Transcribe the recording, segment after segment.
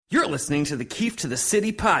You're listening to the Keefe to the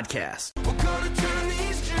City podcast. We're gonna turn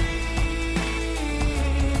these streets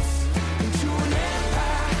into an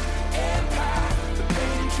empire, the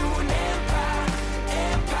pain into an empire,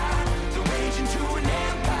 the rage into an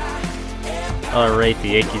empire. All right, the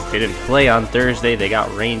Yankees didn't play on Thursday. They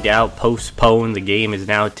got rained out, postponed. The game is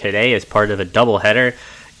now today as part of a doubleheader.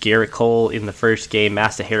 Gerrit Cole in the first game,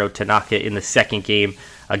 Masahiro Tanaka in the second game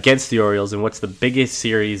against the Orioles, and what's the biggest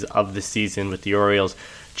series of the season with the Orioles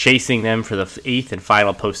chasing them for the 8th and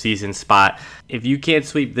final postseason spot. If you can't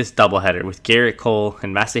sweep this doubleheader with Gerrit Cole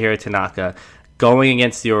and Masahiro Tanaka going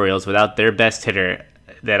against the Orioles without their best hitter,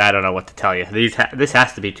 then I don't know what to tell you. This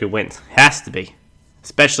has to be 2 wins. Has to be.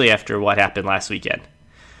 Especially after what happened last weekend.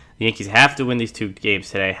 The Yankees have to win these 2 games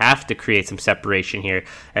today, have to create some separation here,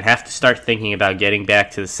 and have to start thinking about getting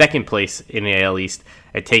back to the second place in the AL East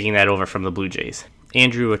and taking that over from the Blue Jays.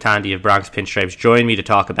 Andrew Otandi of Bronx Pinstripes joined me to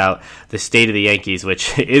talk about the state of the Yankees,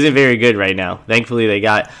 which isn't very good right now. Thankfully, they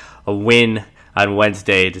got a win on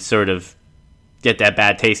Wednesday to sort of get that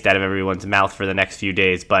bad taste out of everyone's mouth for the next few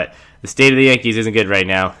days. But the state of the Yankees isn't good right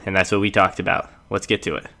now, and that's what we talked about. Let's get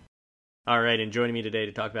to it. All right, and joining me today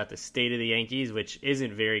to talk about the state of the Yankees, which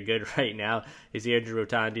isn't very good right now, is Andrew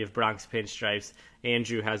Otandi of Bronx Pinstripes.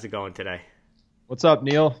 Andrew, how's it going today? What's up,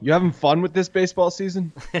 Neil? You having fun with this baseball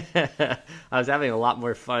season? I was having a lot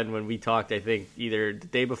more fun when we talked, I think, either the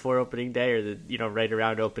day before opening day or right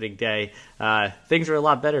around opening day. Things were a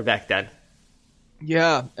lot better back then.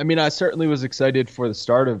 Yeah, I mean, I certainly was excited for the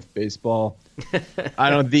start of baseball. I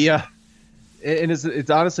don't and it's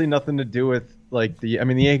honestly nothing to do with the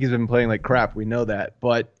Yankees have been playing like crap. We know that,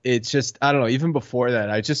 but it's just, I don't know. Even before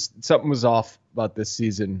that, something was off about this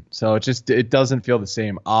season. So it doesn't feel the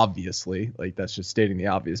same, obviously. That's just stating the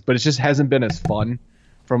obvious, but it just hasn't been as fun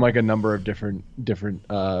from a number of different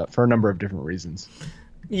for a number of different reasons.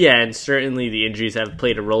 Yeah, and certainly the injuries have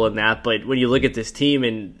played a role in that. But when you look at this team,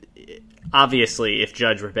 and obviously if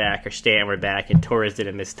Judge were back or Stan were back and Torres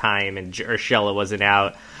didn't miss time and Urshela wasn't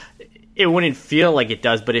out, it wouldn't feel like it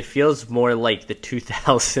does, but it feels more like the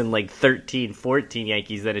 2013-14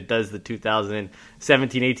 Yankees than it does the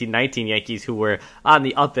 2017-18-19 Yankees who were on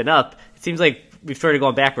the up and up. It seems like we've started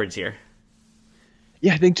going backwards here.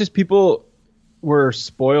 Yeah, I think just people were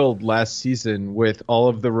spoiled last season with all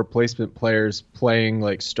of the replacement players playing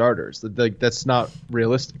like starters. That's not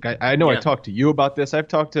realistic. I know. Yeah. I talked to you about this. I've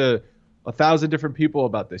talked to 1,000 different people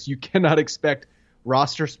about this. You cannot expect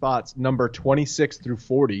roster spots number 26 through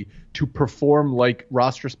 40 to perform like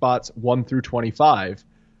roster spots 1 through 25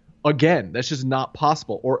 again. That's just not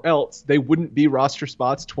possible, or else they wouldn't be roster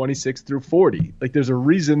spots 26 through 40. There's a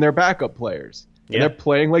reason they're backup players. Yeah. And they're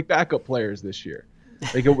playing like backup players this year.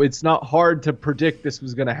 It's not hard to predict this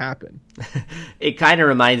was going to happen. It kind of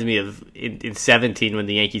reminds me of in 17 when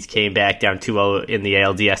the Yankees came back down 2-0 in the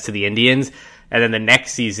ALDS to the Indians. And then the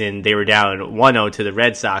next season, they were down 1-0 to the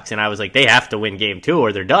Red Sox, and I was like, they have to win Game 2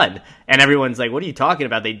 or they're done. And everyone's like, what are you talking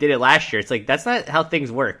about? They did it last year. It's like, that's not how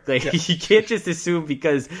things work. You can't just assume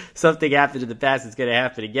because something happened in the past, it's going to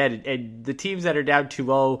happen again. And the teams that are down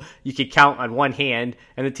 2-0, you can count on one hand.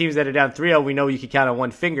 And the teams that are down 3-0, we know you can count on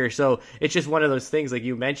one finger. So it's just one of those things, like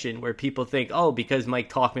you mentioned, where people think, oh, because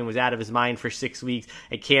Mike Tauchman was out of his mind for 6 weeks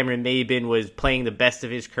and Cameron Maybin was playing the best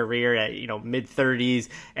of his career at mid-30s,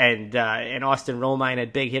 and Austin Romine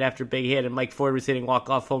had big hit after big hit, and Mike Ford was hitting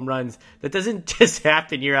walk-off home runs. That doesn't just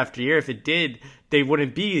happen year after year. If it did, they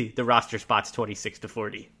wouldn't be the roster spots 26 to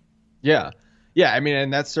 40. Yeah. Yeah, I mean,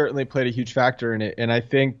 and that certainly played a huge factor in it. And I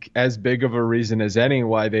think as big of a reason as any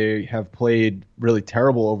why they have played really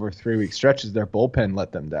terrible over 3-week stretches, their bullpen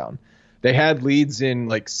let them down. They had leads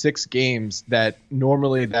in 6 games that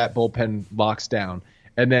normally that bullpen locks down.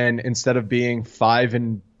 And then instead of being 6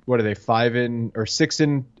 and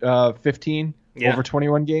 15 over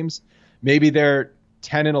 21 games, maybe they're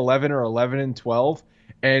 10 and 11 or 11 and 12,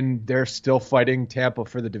 and they're still fighting Tampa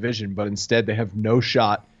for the division, but instead they have no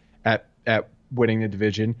shot at winning the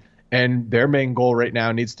division. And their main goal right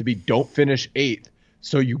now needs to be don't finish 8th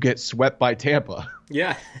so you get swept by Tampa.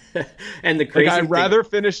 Yeah. And the crazy I'd rather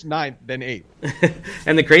finish 9th than 8th.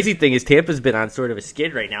 And the crazy thing is Tampa's been on sort of a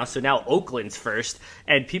skid right now, so now Oakland's first,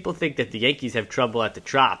 and people think that the Yankees have trouble at the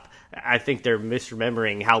Trop. I think they're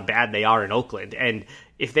misremembering how bad they are in Oakland. And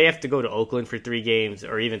if they have to go to Oakland for 3 games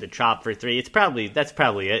or even to Trop for 3, that's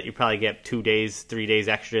probably it. You probably get 2 days, 3 days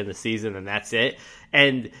extra in the season, and that's it.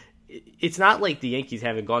 And it's not like the Yankees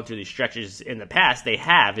haven't gone through these stretches in the past. They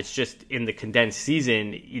have. It's just in the condensed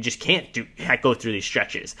season, you just can't go through these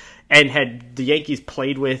stretches. And had the Yankees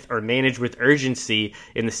played with or managed with urgency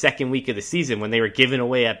in the second week of the season when they were giving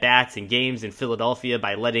away at-bats and games in Philadelphia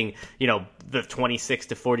by letting, the 26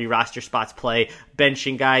 to 40 roster spots play,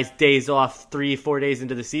 benching guys, days off 3-4 days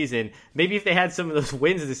into the season. Maybe if they had some of those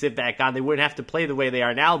wins to sit back on, they wouldn't have to play the way they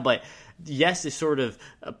are now. But yes is sort of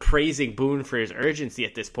praising Boone for his urgency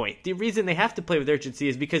at this point. The reason they have to play with urgency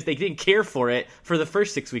is because they didn't care for it for the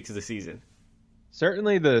first 6 weeks of the season.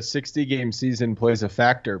 Certainly the 60-game season plays a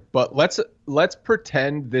factor, but let's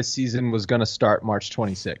pretend this season was going to start March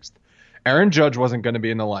 26th. Aaron Judge wasn't going to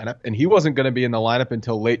be in the lineup, and he wasn't going to be in the lineup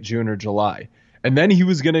until late June or July. And then he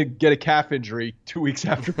was going to get a calf injury 2 weeks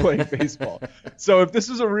after playing baseball. So if this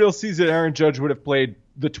was a real season, Aaron Judge would have played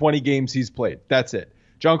the 20 games he's played. That's it.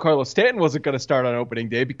 Giancarlo Stanton wasn't going to start on opening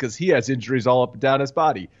day because he has injuries all up and down his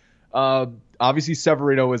body. Obviously,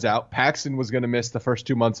 Severino was out. Paxton was going to miss the first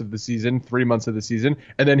 2 months of the season, 3 months of the season,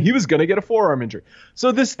 and then he was going to get a forearm injury.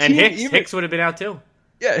 So this team, and Hicks would have been out too.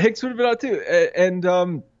 Yeah, Hicks would have been out too.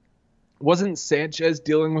 And wasn't Sanchez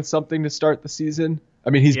dealing with something to start the season?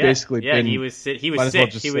 I mean, he's basically been. He was sick. He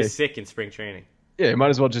was sick in spring training. Yeah, you might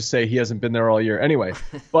as well just say he hasn't been there all year anyway.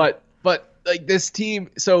 but like this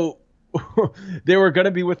team, so they were going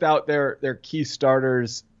to be without their key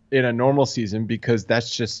starters in a normal season because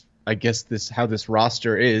that's just, I guess, how this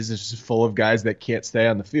roster is. It's just full of guys that can't stay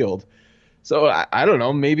on the field. So I don't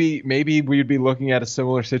know. Maybe we'd be looking at a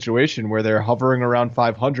similar situation where they're hovering around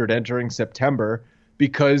 500 entering September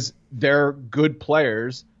because their good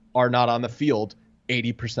players are not on the field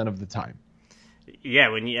 80% of the time.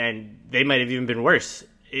 Yeah, and they might have even been worse.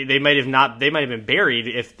 They might have been buried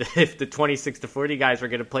if the 26 to 40 guys were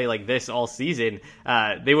going to play like this all season.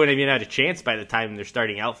 They wouldn't have even had a chance by the time their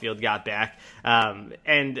starting outfield got back.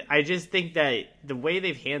 And I just think that the way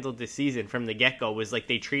they've handled this season from the get-go was like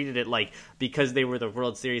they treated it like because they were the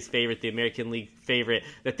World Series favorite, the American League favorite,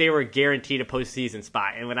 that they were guaranteed a postseason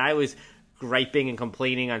spot. And when I was griping and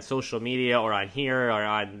complaining on social media or on here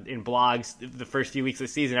or in blogs the first few weeks of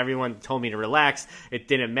the season, everyone told me to relax. It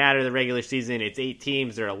didn't matter the regular season. It's 8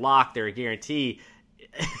 teams. They're a lock. They're a guarantee.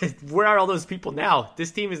 Where are all those people now? This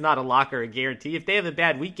team is not a lock or a guarantee. If they have a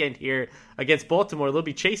bad weekend here against Baltimore, they'll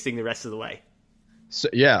be chasing the rest of the way. So,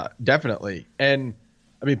 yeah, definitely. And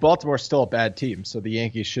I mean, Baltimore's still a bad team, so the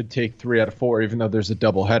Yankees should take 3 out of 4, even though there's a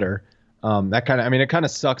doubleheader. It kind of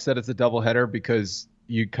sucks that it's a doubleheader because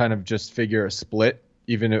you kind of just figure a split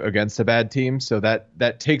even against a bad team. So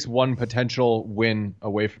that takes one potential win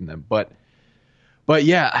away from them. But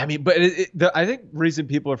yeah, I mean, I think reason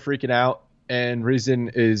people are freaking out and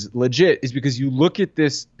reason is legit is because you look at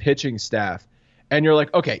this pitching staff and you're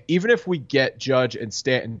like, okay, even if we get Judge and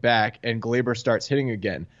Stanton back and Gleyber starts hitting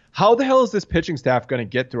again, how the hell is this pitching staff going to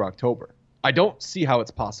get through October? I don't see how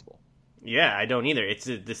it's possible. Yeah, I don't either. It's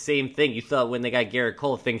the same thing. You thought when they got Gerrit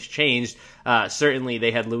Cole, things changed. Certainly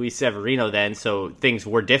they had Luis Severino then, so things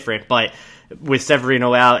were different. But with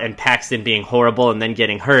Severino out and Paxton being horrible and then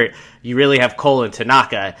getting hurt, you really have Cole and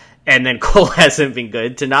Tanaka. And then Cole hasn't been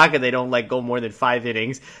good. Tanaka, they don't let go more than 5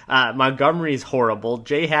 innings. Montgomery's horrible.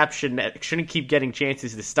 J-Happ shouldn't keep getting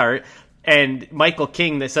chances to start. And Michael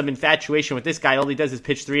King, there's some infatuation with this guy. All he does is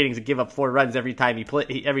pitch 3 innings and give up 4 runs every time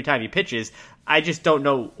he pitches. I just don't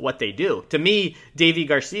know what they do. To me, Deivi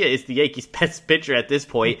Garcia is the Yankees' best pitcher at this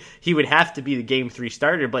point. He would have to be the Game 3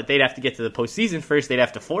 starter, but they'd have to get to the postseason first. They'd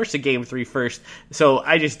have to force a Game 3 first. So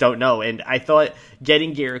I just don't know. And I thought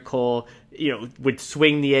getting Gerrit Cole, would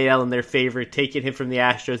swing the AL in their favor, taking him from the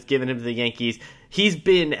Astros, giving him to the Yankees. He's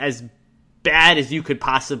been as bad as you could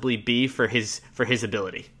possibly be for his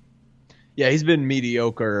ability. Yeah, he's been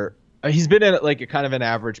mediocre. He's been like a kind of an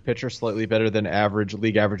average pitcher, slightly better than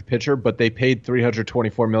league average pitcher, but they paid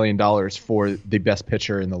 $324 million for the best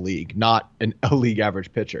pitcher in the league, not a league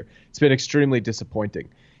average pitcher. It's been extremely disappointing.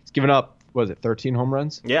 He's given up, 13 home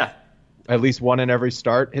runs? Yeah. At least 1 in every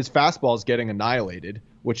start. His fastball is getting annihilated,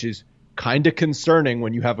 which is kind of concerning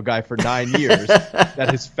when you have a guy for 9 years that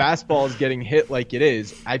his fastball is getting hit like it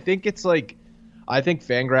is. I think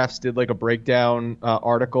Fangraphs did like a breakdown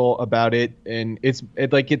article about it, and it's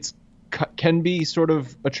can be sort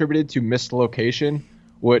of attributed to missed location,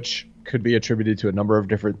 which could be attributed to a number of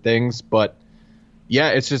different things. But yeah,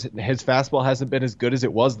 it's just his fastball hasn't been as good as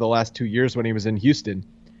it was the last 2 years when he was in Houston.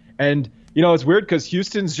 And it's weird because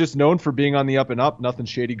Houston's just known for being on the up and up. Nothing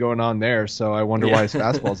shady going on there. So I wonder why his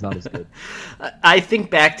fastball's not as good. I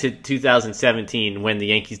think back to 2017 when the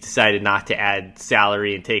Yankees decided not to add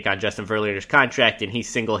salary and take on Justin Verlander's contract, and he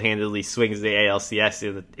single-handedly swings the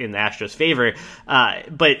ALCS in the Astros' favor.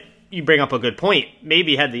 But you bring up a good point.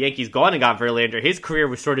 Maybe had the Yankees gone and got Verlander, his career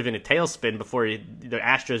was sort of in a tailspin before the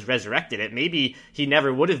Astros resurrected it. Maybe he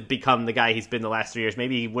never would have become the guy he's been the last 3 years.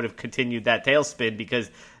 Maybe he would have continued that tailspin because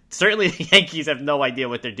certainly the Yankees have no idea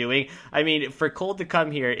what they're doing. I mean, for Cole to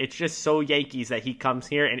come here, it's just so Yankees that he comes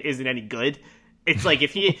here and isn't any good. It's like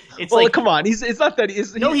if he, it's well, like, come on, it's not that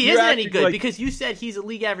he's no, he isn't any good like, because you said he's a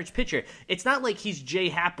league average pitcher. It's not like he's J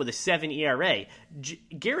Happ with a 7 ERA.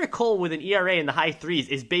 Garrett Cole with an ERA in the high threes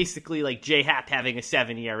is basically like J Happ having a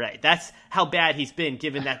 7 ERA. That's how bad he's been,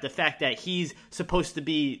 given that the fact that he's supposed to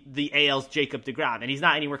be the AL's Jacob deGrom, and he's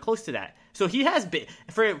not anywhere close to that. So he has been,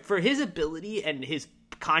 for his ability and his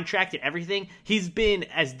contract and everything, he's been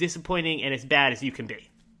as disappointing and as bad as you can be.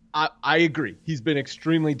 I agree. He's been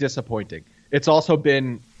extremely disappointing. It's also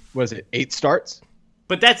been, was it 8 starts?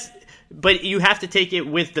 But you have to take it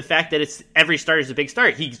with the fact that it's every start is a big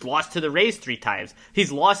start. He's lost to the Rays 3 times.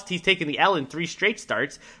 He's taken the L in 3 straight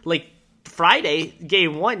starts. Like Friday,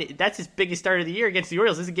 game 1, that's his biggest start of the year against the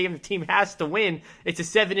Orioles. This is a game the team has to win. It's a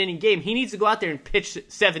 7-inning game. He needs to go out there and pitch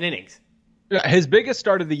 7 innings. Yeah, his biggest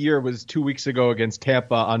start of the year was 2 weeks ago against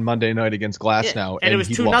Tampa on Monday night against Glasnow. And it was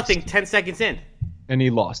 2-0, 10 seconds in. And he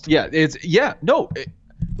lost.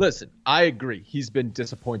 Listen, I agree. He's been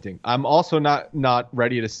disappointing. I'm also not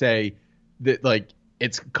ready to say that like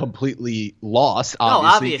it's completely lost,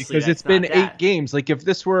 obviously because it's been 8 games. Like if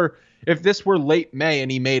this were late May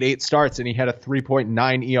and he made 8 starts and he had a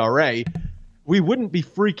 3.9 ERA, we wouldn't be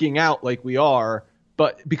freaking out like we are,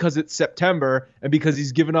 but because it's September and because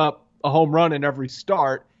he's given up a home run in every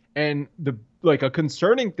start, and a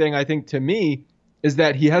concerning thing I think to me is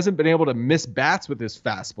that he hasn't been able to miss bats with his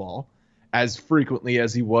fastball as frequently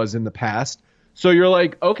as he was in the past. So you're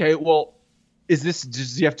like, okay, well,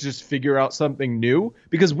 does he have to just figure out something new?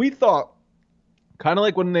 Because we thought, kind of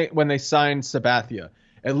like when they signed Sabathia,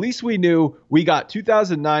 at least we knew we got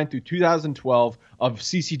 2009 through 2012 of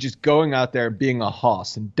CeCe just going out there and being a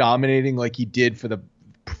hoss and dominating like he did for the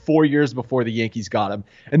 4 years before the Yankees got him.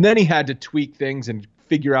 And then he had to tweak things and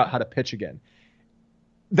figure out how to pitch again.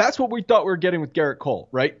 That's what we thought we were getting with Garrett Cole,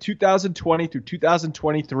 right? 2020 through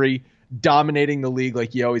 2023, dominating the league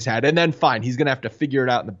like he always had. And then fine, he's going to have to figure it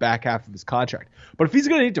out in the back half of his contract. But if he's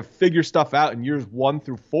going to need to figure stuff out in years 1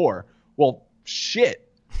 through 4, well, shit.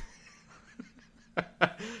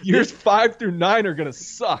 Years 5 through 9 are going to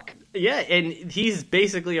suck. Yeah, and he's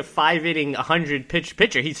basically a 5-inning, 100-pitch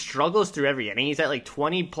pitcher. He struggles through every inning. He's at like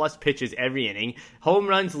 20-plus pitches every inning. Home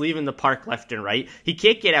runs leaving the park left and right. He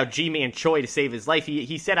can't get out G-Man Choi to save his life.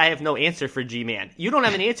 He said, I have no answer for G-Man. You don't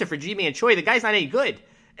have an answer for G-Man Choi. The guy's not any good.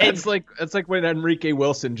 And it's like when Enrique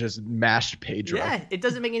Wilson just mashed Pedro. Yeah, it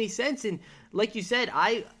doesn't make any sense. And like you said,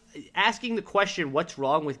 asking the question, what's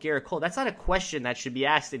wrong with Garrett Cole? That's not a question that should be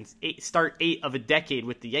asked in start 8 of a decade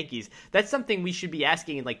with the Yankees. That's something we should be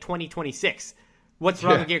asking in like 2026. What's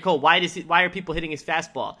wrong with Garrett Cole? Why are people hitting his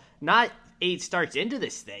fastball? Not 8 starts into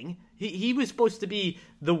this thing. He was supposed to be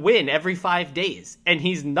the win every 5 days, and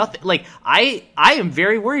he's nothing. Like I am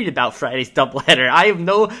very worried about Friday's doubleheader. I have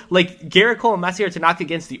no Garrett Cole and Masahiro Tanaka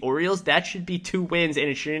against the Orioles. That should be 2 wins, and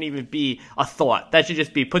it shouldn't even be a thought. That should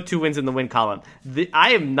just be put 2 wins in the win column.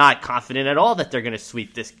 I am not confident at all that they're going to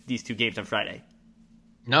sweep these 2 games on Friday.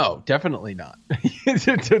 No, definitely not.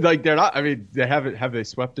 Like they're not. I mean, have they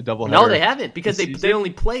swept a doubleheader? No, they haven't because they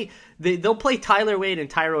only play. They'll play Tyler Wade and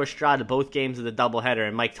Thairo Estrada both games of the doubleheader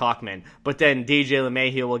and Mike Tauchman. But then DJ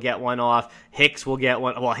LeMahieu will get one off. Hicks will get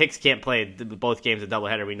one. Well, Hicks can't play both games of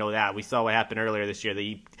doubleheader. We know that. We saw what happened earlier this year.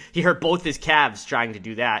 He hurt both his calves trying to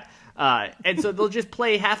do that. And so they'll just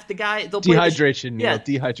play half the guy. They'll play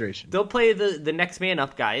dehydration. They'll play the next man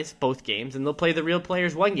up guys both games, and they'll play the real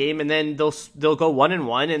players one game, and then they'll go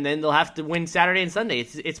 1-1, and then they'll have to win Saturday and Sunday.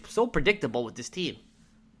 It's so predictable with this team.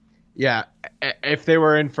 Yeah, if they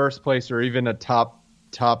were in first place or even a top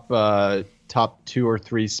 2 or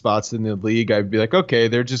 3 spots in the league, I'd be like, okay,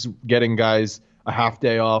 they're just getting guys a half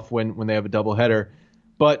day off when they have a doubleheader.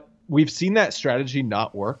 But we've seen that strategy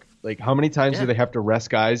not work. Like, how many times do they have to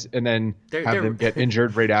rest guys and then have them get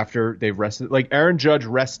injured right after they've rested? Like, Aaron Judge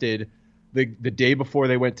rested the day before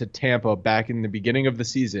they went to Tampa back in the beginning of the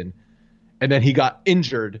season, and then he got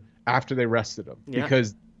injured after they rested him. Yeah.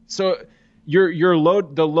 Because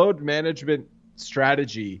the load management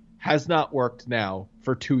strategy has not worked now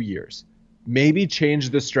for 2 years. Maybe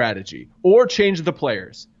change the strategy or change the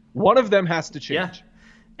players. One of them has to change. Yeah.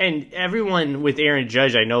 And everyone with Aaron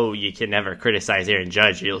Judge, I know you can never criticize Aaron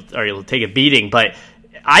Judge or you'll take a beating, but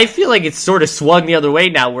I feel like it's sort of swung the other way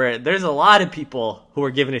now where there's a lot of people who are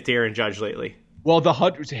giving it to Aaron Judge lately. Well,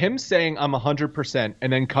 him saying I'm 100%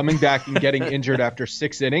 and then coming back and getting injured after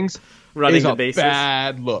 6 innings is a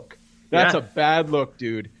bad look. That's a bad look,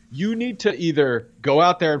 dude. You need to either go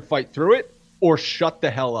out there and fight through it or shut the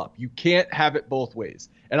hell up. You can't have it both ways.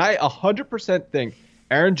 And I 100% think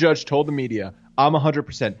Aaron Judge told the media, I'm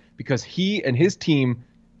 100% because he and his team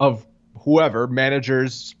of whoever,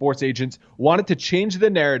 managers, sports agents, wanted to change the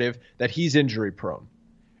narrative that he's injury prone.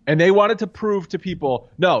 And they wanted to prove to people,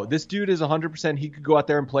 no, this dude is 100%. He could go out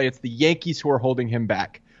there and play. It's the Yankees who are holding him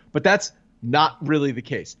back. But that's not really the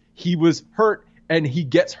case. He was hurt, and he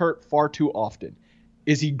gets hurt far too often.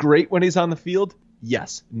 Is he great when he's on the field?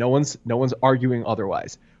 Yes. No one's arguing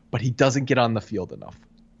otherwise. But he doesn't get on the field enough.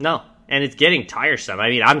 No, and it's getting tiresome. I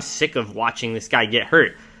mean, I'm sick of watching this guy get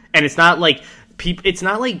hurt. And it's not like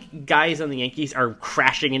guys on the Yankees are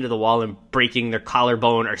crashing into the wall and breaking their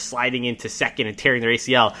collarbone or sliding into second and tearing their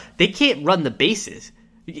ACL. They can't run the bases.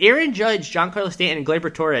 Aaron Judge, Giancarlo Stanton, and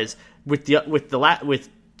Gleyber Torres with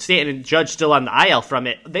Stanton and Judge still on the IL from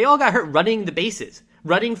it. They all got hurt running the bases,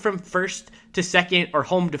 running from first to second or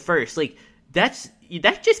home to first. Like that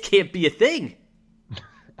just can't be a thing.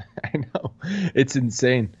 I know, it's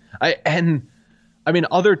insane.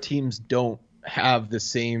 Other teams don't have the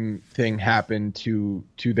same thing happen to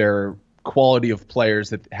their quality of players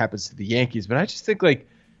that happens to the Yankees, but I just think like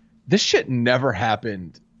this shit never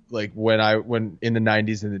happened like when in the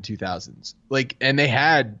 90s and the 2000s. Like, and they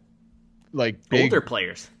had like big,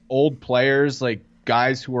 old players, like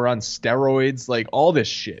guys who were on steroids, like all this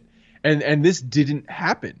shit. And this didn't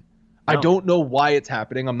happen. No. I don't know why it's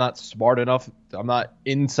happening. I'm not smart enough. I'm not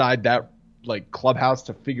inside that like clubhouse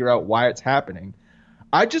to figure out why it's happening.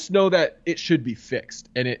 I just know that it should be fixed,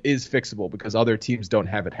 and it is fixable because other teams don't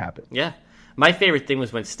have it happen. Yeah. My favorite thing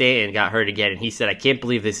was when Stanton got hurt again, and he said, I can't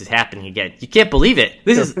believe this is happening again. You can't believe it.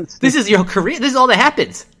 This is your career. This is all that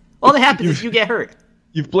happens. All that happens is you get hurt.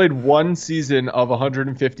 You've played one season of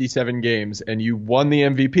 157 games, and you won the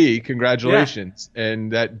MVP. Congratulations. Yeah.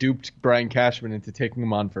 And that duped Brian Cashman into taking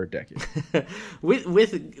him on for a decade.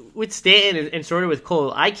 with Stanton and sort of with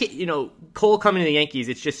Cole, Cole coming to the Yankees,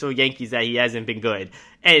 it's just so Yankees that he hasn't been good.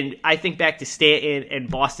 And I think back to Stanton and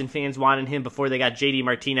Boston fans wanting him before they got JD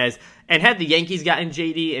Martinez. And had the Yankees gotten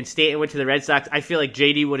JD and Stanton went to the Red Sox, I feel like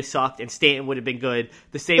JD would have sucked and Stanton would have been good.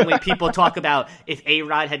 The same way people talk about if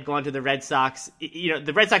A-Rod had gone to the Red Sox,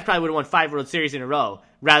 the Red Sox probably would have won 5 World Series in a row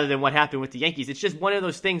rather than what happened with the Yankees. It's just one of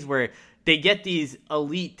those things where they get these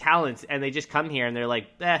elite talents and they just come here and they're like,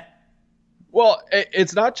 eh. Well,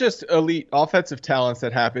 it's not just elite offensive talents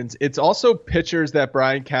that happens. It's also pitchers that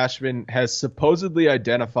Brian Cashman has supposedly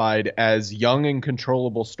identified as young and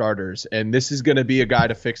controllable starters. And this is going to be a guy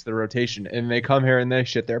to fix the rotation. And they come here and they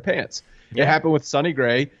shit their pants. Yeah. It happened with Sonny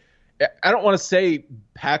Gray. I don't want to say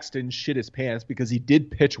Paxton shit his pants because he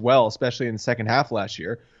did pitch well, especially in the second half last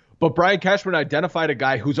year. But Brian Cashman identified a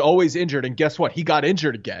guy who's always injured. And guess what? He got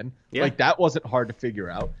injured again. Yeah. Like that wasn't hard to figure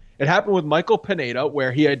out. It happened with Michael Pineda,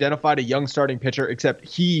 where he identified a young starting pitcher, except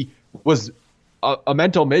he was a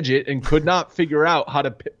mental midget and could not figure out how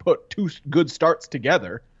to put 2 good starts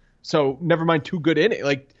together. So never mind 2 good innings,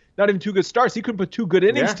 like not even 2 good starts. He couldn't put 2 good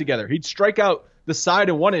innings together. He'd strike out the side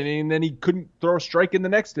in one inning, and then he couldn't throw a strike in the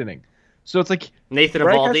next inning. So it's like Nathan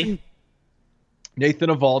Eovaldi,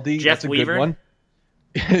 Jeff that's a Weaver. Good one.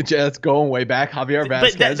 That's going way back. Javier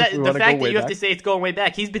Vasquez. But the fact that you have to say it's going way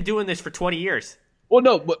back, he's been doing this for 20 years. Well,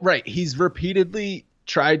 no, but right. He's repeatedly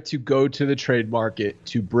tried to go to the trade market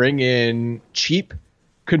to bring in cheap,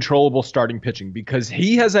 controllable starting pitching because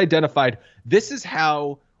he has identified this is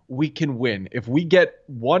how we can win. If we get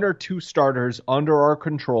 1 or 2 starters under our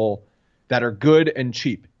control that are good and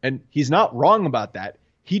cheap. And he's not wrong about that.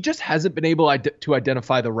 He just hasn't been able to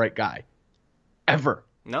identify the right guy. Ever.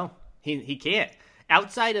 No, he can't.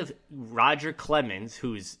 Outside of Roger Clemens,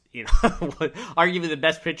 who's arguably the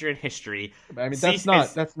best pitcher in history. I mean,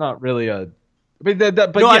 that's not really a.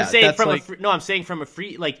 I'm saying from a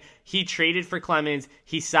free, like he traded for Clemens,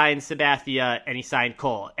 he signed Sabathia, and he signed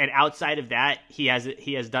Cole. And outside of that, he has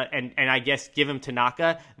done, and I guess give him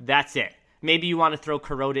Tanaka. That's it. Maybe you want to throw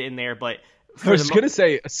Kuroda in there, but. I was going to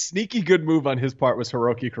say a sneaky good move on his part was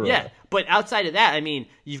Hiroki Kuroda. Yeah, but outside of that, I mean,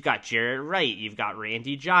 you've got Jarrett Wright, you've got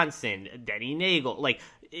Randy Johnson, Denny Nagel. Like,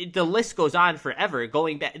 the list goes on forever.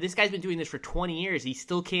 Going back, this guy's been doing this for 20 years. He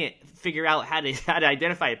still can't figure out how to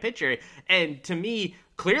identify a pitcher. And to me,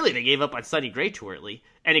 clearly they gave up on Sonny Gray too early.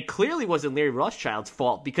 And it clearly wasn't Larry Rothschild's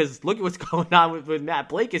fault because look at what's going on with Matt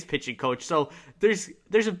Blake as pitching coach. So there's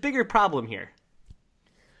a bigger problem here.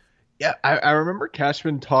 Yeah, I remember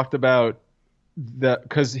Cashman talked about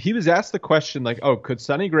because he was asked the question like, oh, could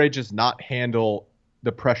Sonny Gray just not handle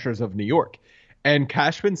the pressures of New York? And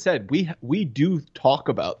Cashman said, we do talk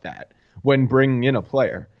about that when bringing in a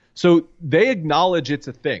player. So they acknowledge it's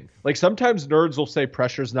a thing. Like sometimes nerds will say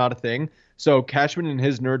pressure's not a thing. So Cashman and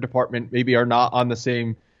his nerd department maybe are not on the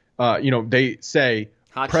same, they say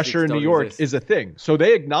pressure in New York is a thing. So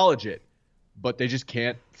they acknowledge it. but they just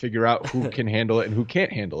can't figure out who can handle it and who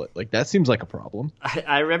can't handle it. Like, that seems like a problem.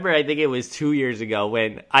 I remember, I think it was 2 years ago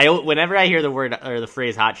whenever I hear the word or the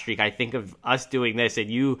phrase hot streak, I think of us doing this and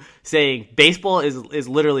you saying baseball is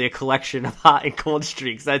literally a collection of hot and cold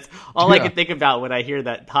streaks. That's all I can think about when I hear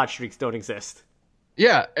that hot streaks don't exist.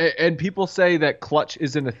 Yeah, and people say that clutch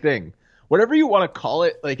isn't a thing. Whatever you want to call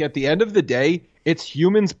it, like at the end of the day, it's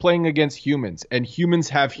humans playing against humans, and humans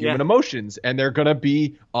have human emotions, and they're going to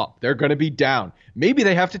be up. They're going to be down. Maybe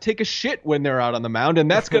they have to take a shit when they're out on the mound, and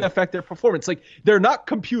that's going to affect their performance. Like, they're not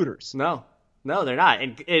computers. No, they're not.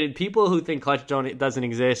 And people who think clutch doesn't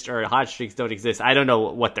exist or hot streaks don't exist, I don't know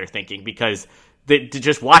what they're thinking, because to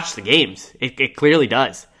just watch the games, it clearly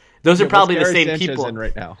does. Those are probably the same people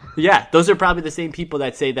right now. Yeah, those are probably the same people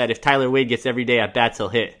that say that if Tyler Wade gets every day at bats, he'll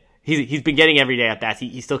hit. He's been getting every day at bats.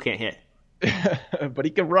 He still can't hit. But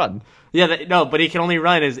he can run. Yeah, but he can only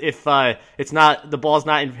run if it's not the ball's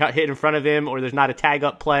not hit in front of him, or there's not a tag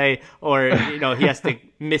up play, or he has to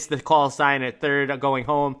miss the call sign at third going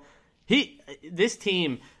home. This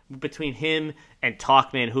team between him and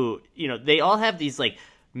Tauchman, who they all have these like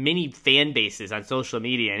mini fan bases on social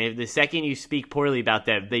media, and if the second you speak poorly about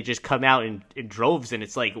them, they just come out in droves, and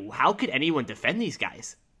it's like, how could anyone defend these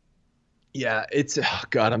guys? Yeah,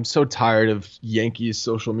 God, I'm so tired of Yankees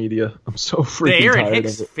social media. I'm so freaking tired of it. The Aaron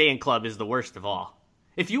Hicks fan club is the worst of all.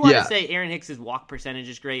 If you want to say Aaron Hicks' walk percentage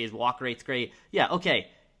is great, his walk rate's great, yeah, okay,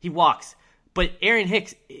 he walks. But Aaron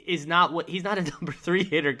Hicks is not he's not a number 3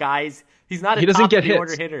 hitter, guys. He's not a top of the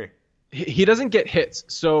order hitter. He doesn't get hits,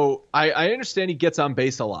 so I understand he gets on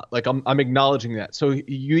base a lot. Like, I'm acknowledging that. So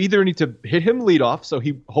you either need to hit him leadoff, so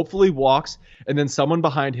he hopefully walks, and then someone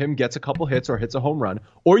behind him gets a couple hits or hits a home run,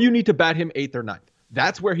 or you need to bat him 8th or 9th.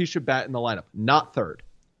 That's where he should bat in the lineup, not 3rd.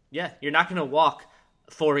 Yeah, you're not going to walk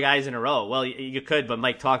 4 guys in a row. Well, you could, but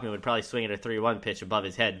Mike Tauchman would probably swing at a 3-1 pitch above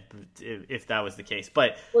his head if that was the case.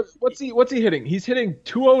 But what's he hitting? He's hitting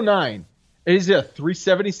 209. He's a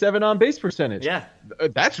 377 on base percentage. Yeah.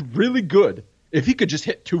 That's really good. If he could just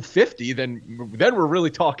hit 250, then we're really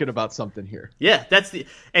talking about something here. Yeah,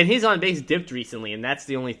 and his on base dipped recently, and that's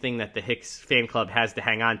the only thing that the Hicks fan club has to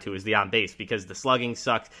hang on to is the on base, because the slugging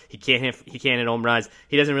sucks. He can't hit home runs.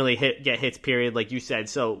 He doesn't really get hits, period, like you said.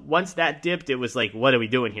 So once that dipped, it was like, what are we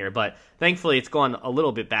doing here? But thankfully, it's gone a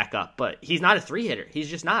little bit back up. But he's not a 3 hitter. He's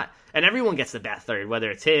just not. And everyone gets to bat 3rd, whether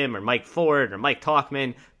it's him or Mike Ford or Mike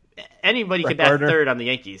Tauchman. Anybody could bat 3rd on the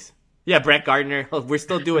Yankees. Yeah, Brett Gardner. We're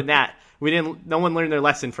still doing that. No one learned their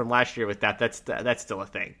lesson from last year with that. That's still a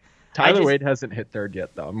thing. Tyler Wade hasn't hit 3rd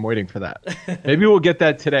yet, though. I'm waiting for that. Maybe we'll get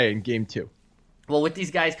that today in Game 2. Well, with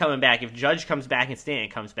these guys coming back, if Judge comes back and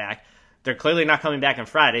Stanton comes back, they're clearly not coming back on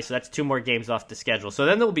Friday, so that's 2 more games off the schedule. So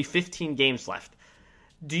then there will be 15 games left.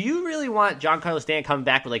 Do you really want Giancarlo Stanton coming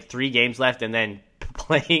back with like 3 games left and then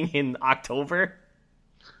playing in October?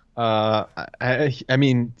 I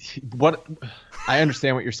mean, what? I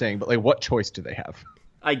understand what you're saying, but like, what choice do they have?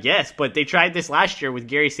 I guess, but they tried this last year with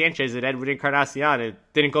Gary Sanchez and Edwin Encarnacion. It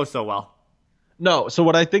didn't go so well. No, so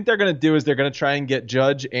what I think they're going to do is they're going to try and get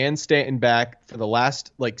Judge and Stanton back for the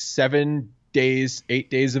last like 8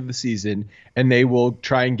 days of the season, and they will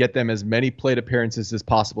try and get them as many plate appearances as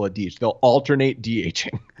possible at DH. They'll alternate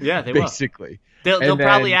DHing. Yeah, they basically. Will. They'll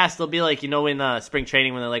probably ask. They'll be like, in spring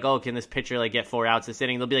training when they're like, oh, can this pitcher like get 4 outs this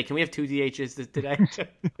inning? They'll be like, can we have 2 DHs today?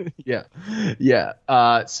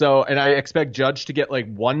 Yeah. So, and I expect Judge to get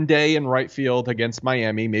like 1 day in right field against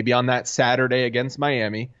Miami, maybe on that Saturday against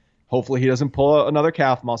Miami. Hopefully he doesn't pull another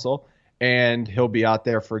calf muscle, and he'll be out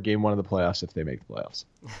there for Game 1 of the playoffs if they make the playoffs.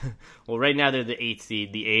 Well, right now they're the 8th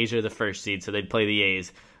seed. The A's are the 1st seed, so they'd play the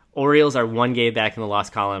A's. Orioles are 1 game back in the loss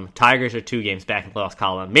column. Tigers are 2 games back in the loss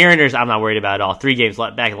column. Mariners, I'm not worried about at all. 3 games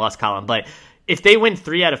back in the loss column. But if they win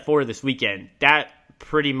 3 out of 4 this weekend, that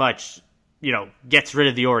pretty much, gets rid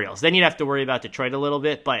of the Orioles. Then you'd have to worry about Detroit a little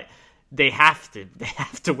bit, but they have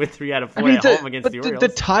to win 3 out of 4 at home against the Orioles. The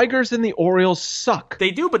Tigers and the Orioles suck.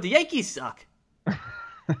 They do, but the Yankees suck.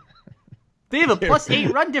 They have a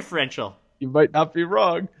 +8 run differential. You might not be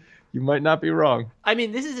wrong. I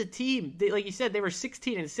mean, this is a team. Like you said, they were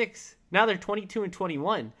 16-6. Now they're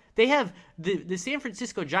 22-21. They have the San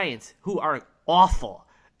Francisco Giants, who are awful.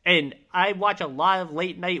 And I watch a lot of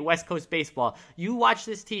late night West Coast baseball. You watch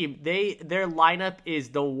this team; their lineup is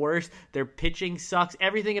the worst. Their pitching sucks.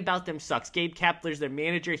 Everything about them sucks. Gabe Kapler's their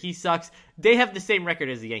manager; he sucks. They have the same record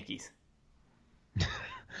as the Yankees.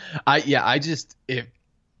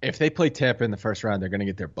 If they play Tampa in the first round, they're going to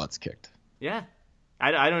get their butts kicked. Yeah.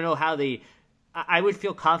 I don't know how I would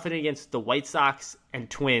feel confident against the White Sox and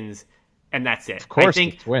Twins, and that's it. Of course,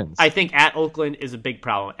 the Twins. I think at Oakland is a big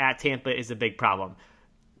problem. At Tampa is a big problem.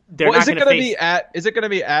 Is it going to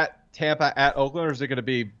be at Tampa at Oakland, or is it going to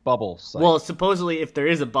be bubble site? Well, supposedly if there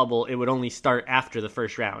is a bubble, it would only start after the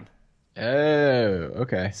first round. Oh,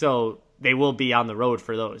 okay. So they will be on the road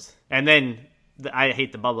for those. And then I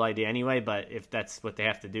hate the bubble idea anyway, but if that's what they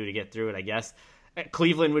have to do to get through it, I guess.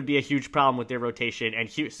 Cleveland would be a huge problem with their rotation, and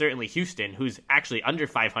certainly Houston, who's actually under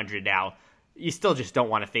 500 now. You still just don't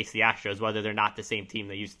want to face the Astros, whether they're not the same team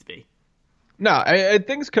they used to be. No,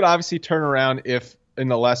 things could obviously turn around if in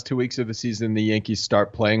the last 2 weeks of the season the Yankees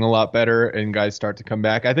start playing a lot better and guys start to come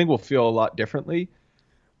back. I think we'll feel a lot differently.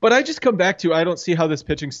 But I just come back to I don't see how this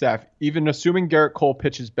pitching staff, even assuming Garrett Cole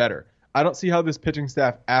pitches better, I don't see how this pitching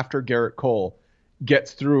staff after Garrett Cole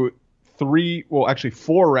gets through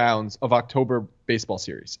 4 rounds of October baseball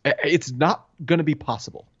series. It's not going to be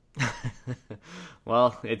possible.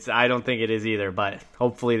 Well, I don't think it is either, but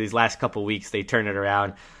hopefully these last couple weeks they turn it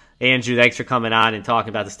around. Andrew, thanks for coming on and talking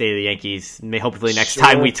about the state of the Yankees. Hopefully next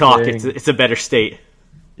time we talk, it's a better state.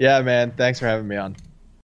 Yeah, man. Thanks for having me on.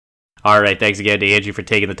 All right, thanks again to Andrew for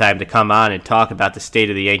taking the time to come on and talk about the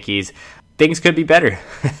state of the Yankees. Things could be better.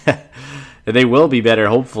 They will be better,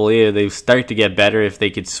 hopefully. They start to get better if they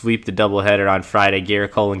could sweep the doubleheader on Friday.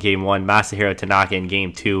 Garrett Cole in Game 1, Masahiro Tanaka in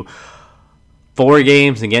Game 2. 4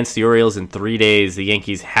 games against the Orioles in 3 days. The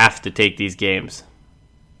Yankees have to take these games.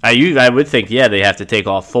 I would think, they have to take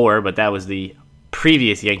all 4, but that was the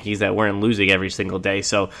previous Yankees that weren't losing every single day.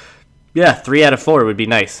 So, 3 out of 4 would be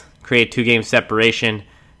nice. Create 2-game separation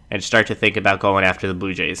and start to think about going after the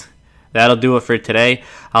Blue Jays. That'll do it for today.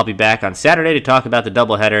 I'll be back on Saturday to talk about the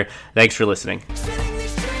doubleheader. Thanks for listening.